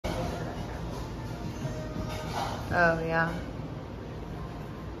Oh, yeah.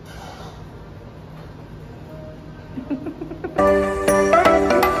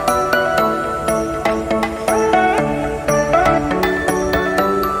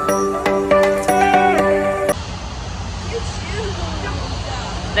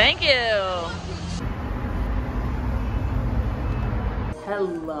 Thank you.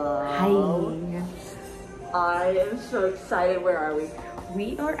 Hello. Hi. I am so excited. Where are we?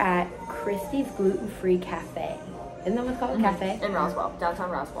 We are at Christy's Gluten-Free Cafe. Isn't that what it's called? Cafe? In Roswell,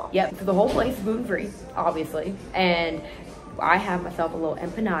 downtown Roswell. Yep, so the whole place is gluten-free, obviously. And I have myself a little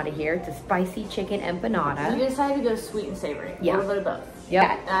empanada here. It's a spicy chicken empanada. You decided to go sweet and savory. Yeah. A little bit of both. Yep.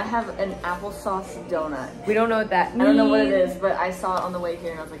 And I have an applesauce donut. We don't know what that means. I don't know what it is, but I saw it on the way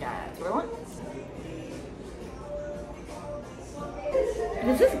here and I was like, ah, that's what I want.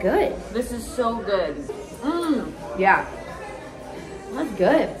 This is good. This is so good. Mmm. Yeah. That's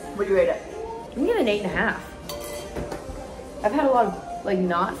good. What do you rate it? I'm gonna get an 8.5. I've had a lot of like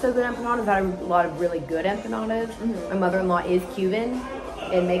not so good empanadas. I've had a lot of really good empanadas. My mother-in-law is Cuban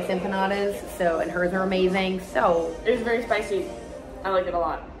and makes empanadas, so, and hers are amazing. So it was very spicy. I like it a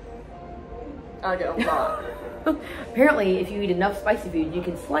lot. I like it a lot. Apparently, if you eat enough spicy food, you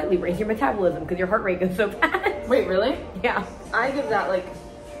can slightly raise your metabolism because your heart rate goes so fast. Wait, really? Yeah. I give that like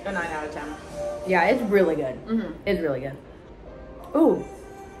a 9 out of 10. Yeah, it's really good. It's really good. Ooh.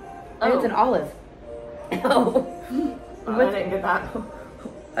 And it's an olive. Oh. I didn't get that.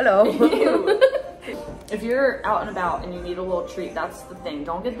 Hello. If you're out and about and you need a little treat, that's the thing.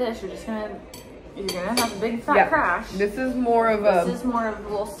 Don't get this. You're gonna have a big fat crash. This is more of a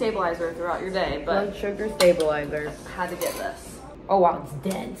little stabilizer throughout your day. But blood sugar stabilizer. I had to get this. Oh wow, it's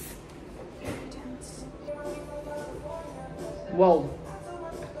dense. Very dense. Whoa.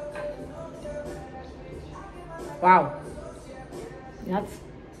 Wow.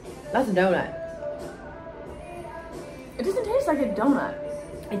 That's a donut. It doesn't taste like a donut.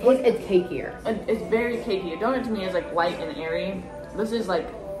 It's cakier. It's very cakey. A donut to me is like light and airy. This is like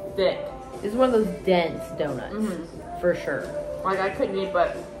thick. This is one of those dense donuts, for sure. Like I couldn't eat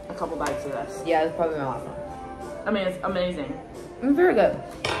but a couple bites of this. Yeah, it's probably my last one. I mean, it's amazing. It's very good.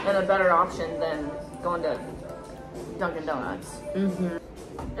 And a better option than going to Dunkin' Donuts.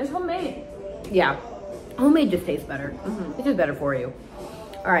 It's homemade. Yeah, homemade just tastes better. It's just better for you.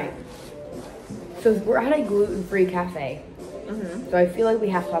 All right. So we're at a gluten-free cafe. So I feel like we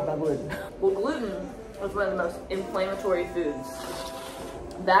have to talk about gluten. Well, gluten is one of the most inflammatory foods.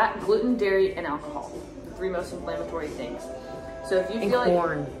 That, gluten, dairy, and alcohol. The 3 most inflammatory things. So if you feel like...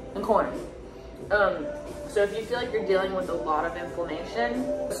 corn. And corn. So if you feel like you're dealing with a lot of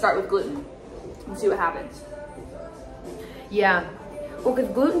inflammation, start with gluten and see what happens. Yeah. Well, because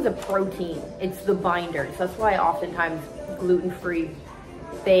gluten's a protein. It's the binder. So that's why oftentimes gluten-free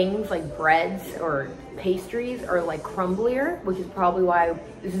things like breads or pastries are like crumblier, which is probably why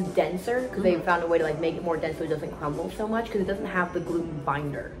this is denser, because they found a way to like make it more dense so it doesn't crumble so much because it doesn't have the gluten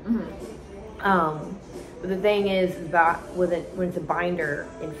binder. But the thing is about when it's a binder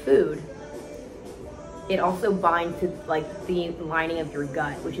in food, it also binds to like the lining of your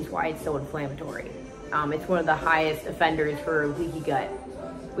gut, which is why it's so inflammatory. It's one of the highest offenders for leaky gut,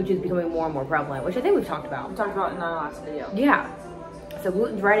 which is becoming more and more prevalent, which I think we've talked about. We talked about it in our last video. Yeah. So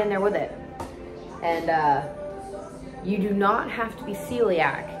gluten's right in there with it. And you do not have to be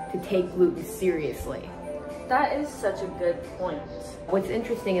celiac to take gluten seriously. That is such a good point. What's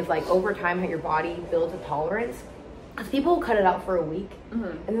interesting is like over time how your body builds a tolerance. People cut it out for a week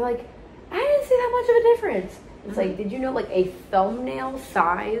and they're like, I didn't see that much of a difference. It's like, did you know like a thumbnail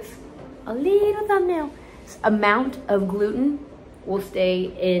size, a little thumbnail amount of gluten will stay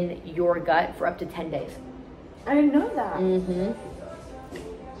in your gut for up to 10 days. I didn't know that.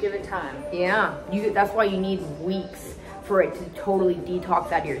 Give it time. Yeah, that's why you need weeks for it to totally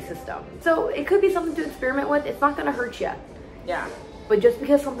detox out of your system. So it could be something to experiment with. It's not gonna hurt you. Yeah. But just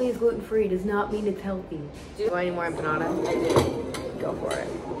because something is gluten-free does not mean it's healthy. Do you want any more empanada? I do. Go for it.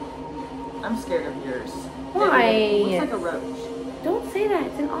 I'm scared of yours. Why? It looks like a roach. Don't say that,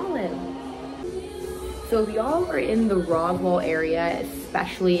 it's an olive. So if y'all are in the Roswell area,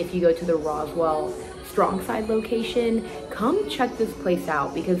 especially if you go to the Roswell STRONGSIDE location, come check this place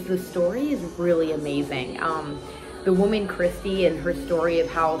out because the story is really amazing. The woman Christy and her story of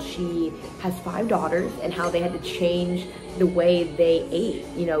how she has 5 daughters and how they had to change the way they ate,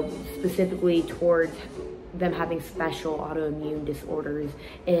 you know, specifically towards them having special autoimmune disorders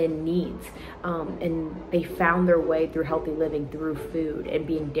and needs. And they found their way through healthy living through food and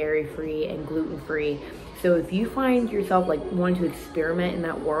being dairy-free and gluten-free. So if you find yourself like wanting to experiment in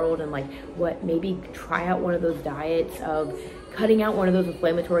that world and like maybe try out one of those diets of cutting out one of those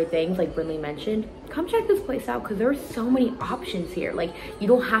inflammatory things like Brinley mentioned, come check this place out because there are so many options here. Like, you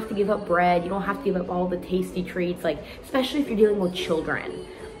don't have to give up bread, you don't have to give up all the tasty treats, like especially if you're dealing with children.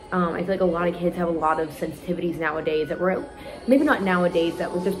 I feel like a lot of kids have a lot of sensitivities nowadays that we're, maybe not nowadays,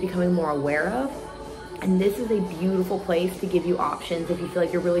 that we're just becoming more aware of. And this is a beautiful place to give you options if you feel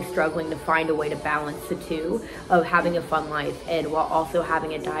like you're really struggling to find a way to balance the two of having a fun life and while also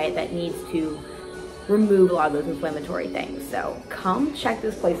having a diet that needs to remove a lot of those inflammatory things. So come check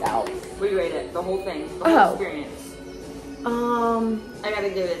this place out. What do you rate it? The whole thing, the whole experience. I gotta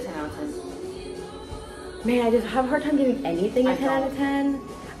give it a 10 out of 10. Man, I just have a hard time giving anything a 10 out of 10.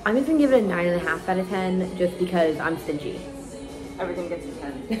 I'm just gonna give it a 9.5 out of 10 just because I'm stingy. Everything gets a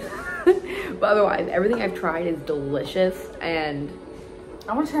 10. But otherwise, everything I've tried is delicious, and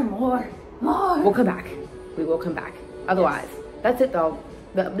I want to try more. We'll come back. We will come back. Otherwise, that's it though.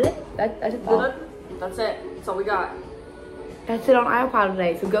 That's it though. That's it. That's all we got. That's it on iPod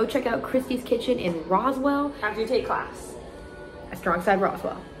today. So go check out Christy's Kitchen in Roswell. After you take class. At STRONGSIDE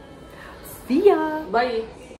Roswell. See ya. Bye.